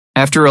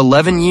After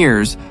 11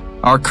 years,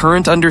 our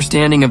current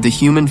understanding of the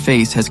human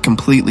face has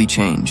completely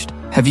changed.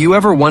 Have you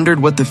ever wondered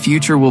what the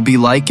future will be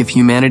like if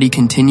humanity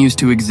continues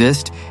to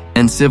exist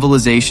and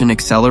civilization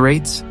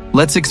accelerates?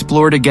 Let's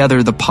explore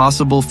together the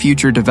possible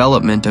future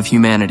development of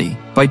humanity.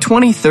 By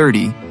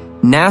 2030,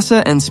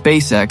 NASA and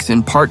SpaceX,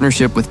 in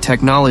partnership with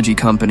technology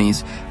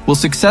companies, will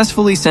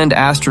successfully send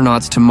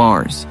astronauts to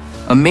Mars,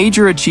 a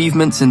major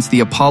achievement since the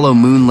Apollo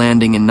moon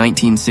landing in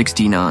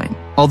 1969.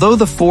 Although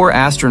the 4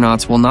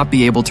 astronauts will not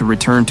be able to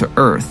return to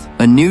Earth,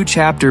 a new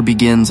chapter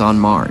begins on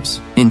Mars.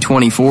 In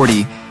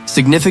 2040,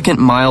 significant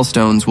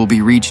milestones will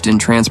be reached in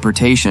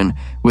transportation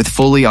with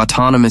fully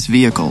autonomous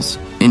vehicles.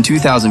 In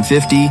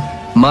 2050,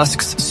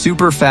 Musk's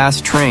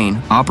super-fast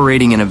train,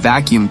 operating in a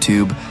vacuum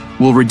tube,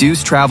 will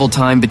reduce travel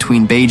time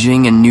between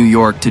Beijing and New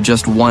York to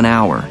just 1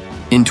 hour.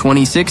 In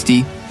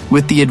 2060,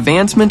 with the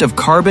advancement of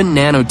carbon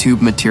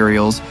nanotube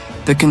materials,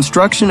 the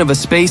construction of a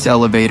space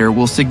elevator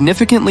will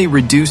significantly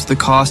reduce the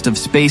cost of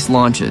space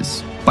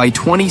launches. By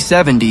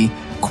 2070,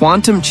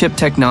 quantum chip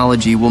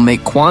technology will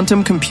make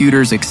quantum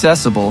computers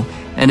accessible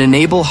and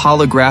enable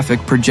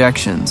holographic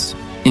projections.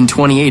 In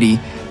 2080,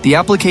 the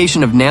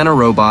application of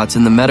nanorobots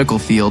in the medical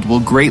field will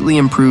greatly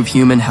improve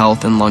human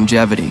health and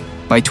longevity.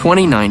 By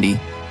 2090,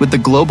 with the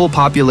global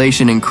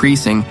population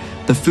increasing,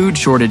 the food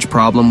shortage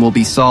problem will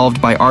be solved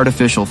by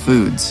artificial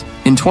foods.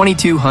 In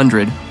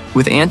 2200,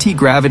 with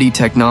anti-gravity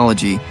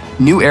technology,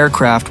 new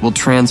aircraft will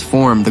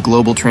transform the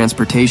global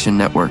transportation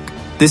network.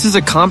 This is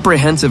a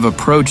comprehensive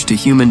approach to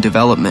human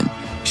development,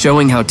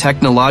 showing how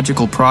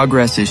technological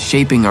progress is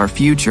shaping our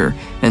future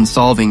and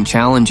solving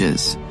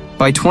challenges.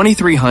 By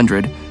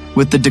 2300,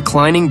 with the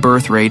declining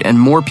birth rate and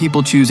more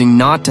people choosing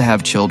not to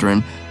have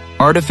children,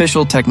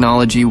 artificial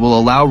technology will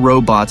allow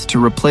robots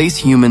to replace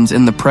humans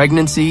in the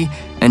pregnancy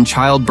and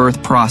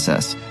childbirth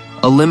process,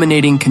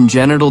 eliminating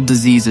congenital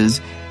diseases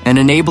and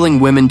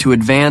enabling women to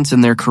advance in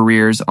their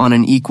careers on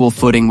an equal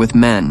footing with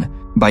men.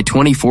 By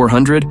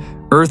 2400,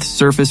 Earth's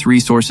surface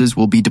resources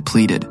will be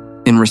depleted.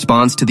 In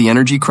response to the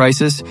energy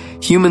crisis,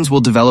 humans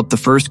will develop the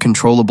first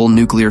controllable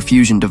nuclear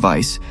fusion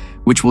device,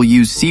 which will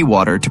use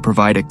seawater to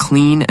provide a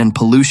clean and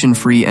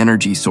pollution-free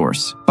energy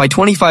source. By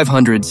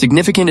 2500,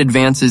 significant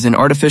advances in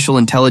artificial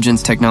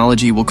intelligence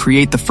technology will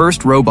create the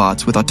first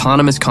robots with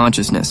autonomous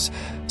consciousness,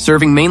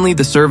 serving mainly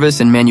the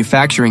service and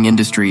manufacturing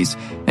industries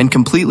and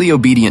completely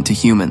obedient to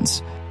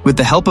humans. With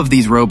the help of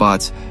these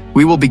robots,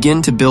 we will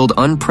begin to build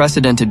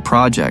unprecedented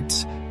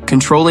projects,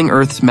 controlling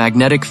Earth's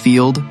magnetic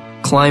field,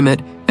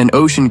 climate, and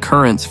ocean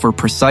currents for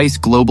precise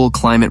global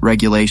climate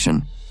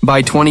regulation.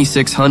 By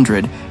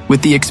 2600,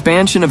 with the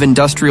expansion of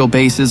industrial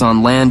bases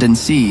on land and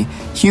sea,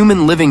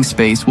 human living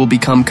space will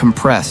become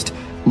compressed,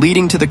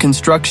 leading to the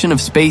construction of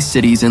space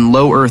cities in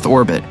low Earth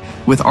orbit,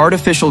 with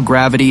artificial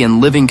gravity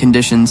and living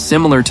conditions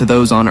similar to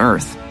those on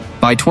Earth.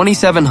 By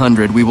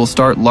 2700, we will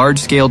start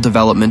large-scale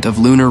development of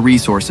lunar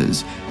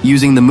resources,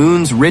 using the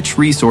moon's rich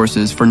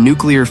resources for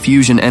nuclear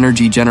fusion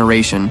energy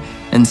generation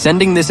and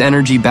sending this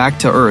energy back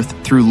to Earth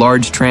through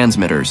large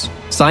transmitters.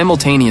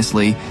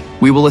 Simultaneously,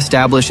 we will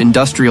establish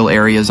industrial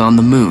areas on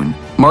the moon,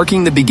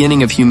 marking the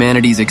beginning of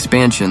humanity's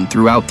expansion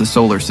throughout the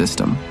solar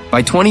system.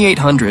 By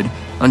 2800,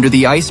 under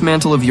the ice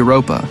mantle of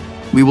Europa,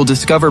 we will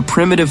discover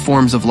primitive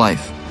forms of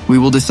life. We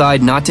will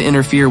decide not to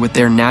interfere with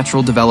their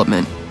natural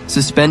development,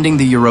 suspending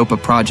the Europa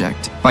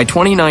project. By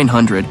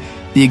 2900,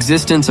 the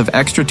existence of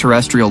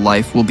extraterrestrial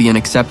life will be an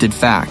accepted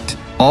fact.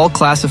 All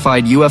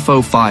classified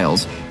UFO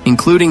files,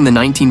 including the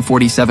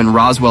 1947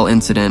 Roswell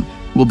incident,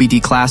 will be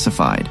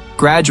declassified.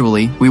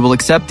 Gradually, we will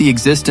accept the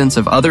existence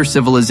of other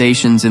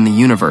civilizations in the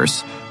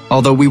universe,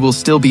 although we will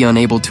still be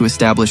unable to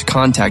establish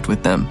contact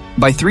with them.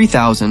 By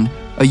 3000,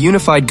 a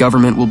unified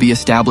government will be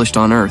established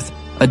on Earth,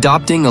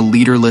 adopting a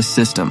leaderless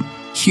system.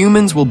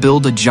 Humans will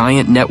build a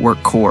giant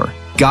network core,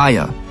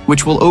 Gaia,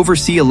 which will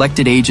oversee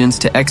elected agents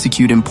to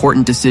execute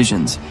important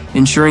decisions,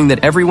 ensuring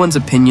that everyone's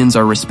opinions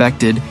are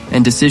respected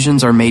and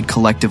decisions are made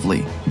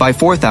collectively. By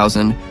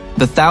 4000,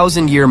 the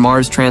 1,000-year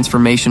Mars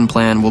transformation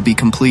plan will be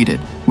completed.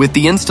 With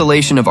the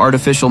installation of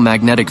artificial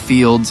magnetic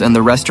fields and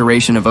the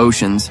restoration of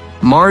oceans,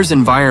 Mars'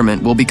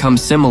 environment will become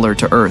similar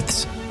to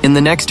Earth's. In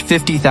the next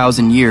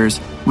 50,000 years,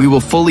 we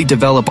will fully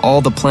develop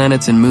all the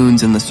planets and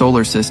moons in the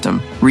solar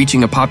system,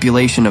 reaching a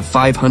population of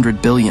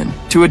 500 billion.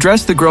 To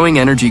address the growing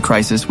energy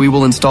crisis, we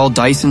will install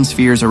Dyson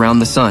spheres around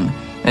the sun,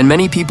 and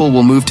many people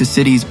will move to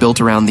cities built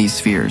around these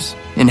spheres.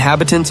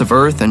 Inhabitants of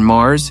Earth and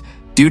Mars,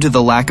 due to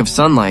the lack of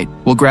sunlight,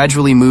 will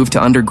gradually move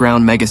to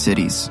underground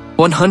megacities.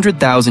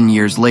 100,000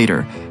 years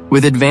later,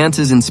 with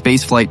advances in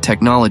spaceflight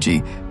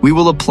technology, we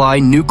will apply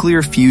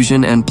nuclear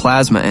fusion and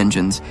plasma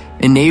engines,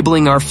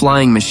 enabling our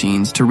flying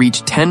machines to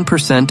reach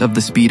 10% of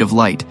the speed of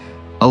light,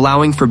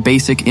 allowing for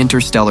basic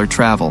interstellar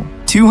travel.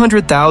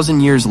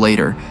 200,000 years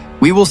later,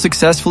 we will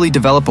successfully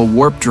develop a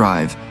warp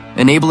drive,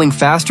 enabling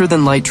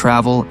faster-than-light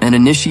travel and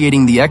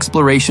initiating the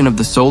exploration of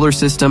the solar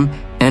system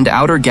and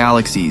outer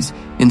galaxies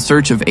in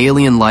search of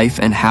alien life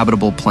and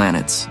habitable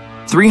planets.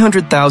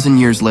 300,000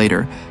 years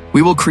later,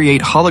 we will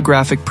create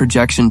holographic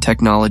projection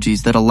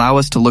technologies that allow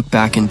us to look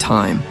back in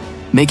time,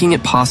 making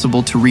it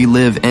possible to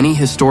relive any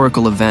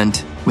historical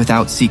event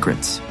without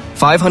secrets.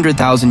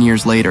 500,000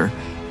 years later,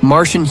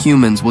 Martian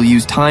humans will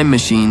use time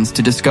machines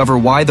to discover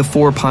why the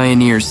 4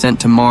 pioneers sent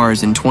to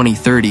Mars in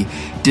 2030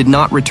 did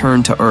not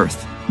return to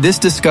Earth. This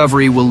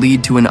discovery will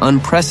lead to an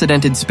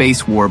unprecedented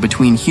space war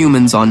between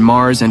humans on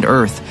Mars and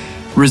Earth,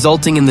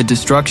 resulting in the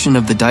destruction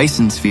of the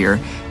Dyson sphere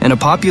and a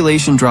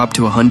population drop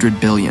to 100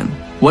 billion.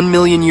 1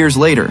 million years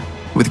later,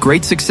 with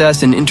great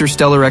success in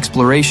interstellar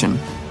exploration,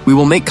 we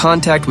will make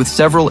contact with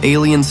several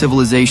alien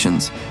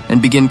civilizations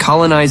and begin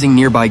colonizing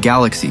nearby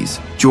galaxies,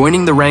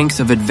 joining the ranks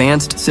of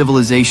advanced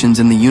civilizations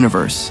in the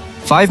universe.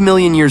 5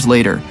 million years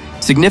later,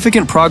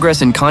 significant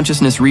progress in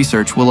consciousness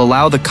research will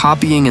allow the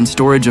copying and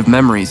storage of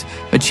memories,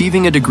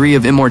 achieving a degree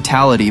of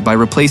immortality by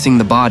replacing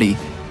the body,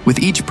 with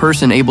each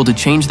person able to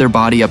change their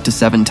body up to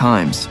 7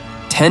 times.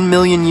 10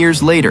 million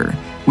years later,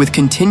 with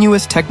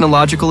continuous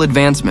technological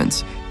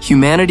advancements,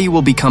 humanity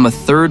will become a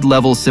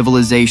third-level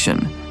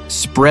civilization,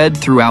 spread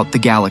throughout the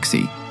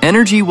galaxy.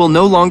 Energy will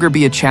no longer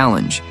be a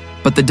challenge,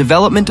 but the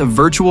development of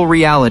virtual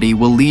reality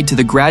will lead to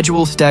the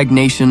gradual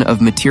stagnation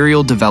of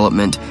material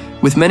development,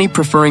 with many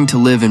preferring to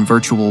live in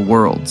virtual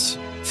worlds.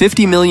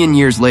 50 million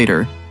years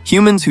later,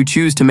 humans who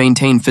choose to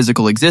maintain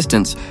physical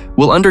existence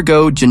will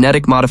undergo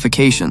genetic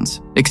modifications,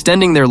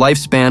 extending their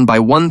lifespan by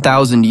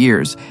 1,000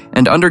 years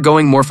and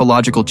undergoing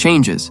morphological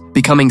changes,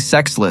 becoming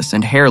sexless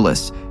and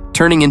hairless,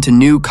 turning into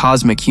new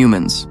cosmic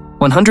humans.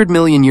 100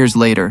 million years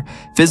later,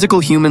 physical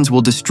humans will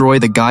destroy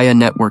the Gaia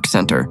Network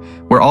Center,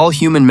 where all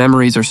human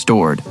memories are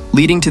stored,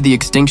 leading to the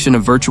extinction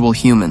of virtual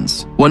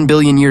humans. 1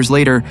 billion years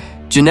later,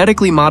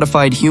 genetically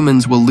modified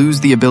humans will lose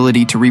the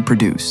ability to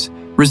reproduce,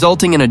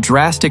 resulting in a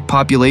drastic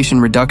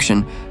population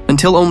reduction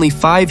until only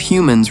 5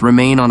 humans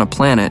remain on a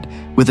planet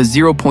with a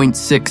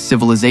 0.6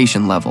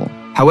 civilization level.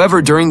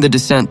 However, during the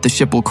descent, the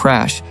ship will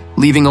crash,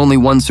 leaving only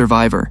 1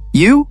 survivor.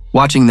 You,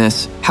 watching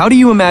this, how do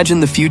you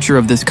imagine the future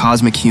of this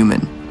cosmic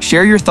human?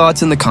 Share your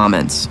thoughts in the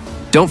comments.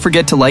 Don't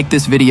forget to like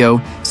this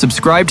video,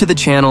 subscribe to the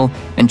channel,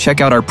 and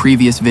check out our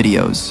previous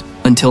videos.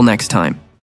 Until next time.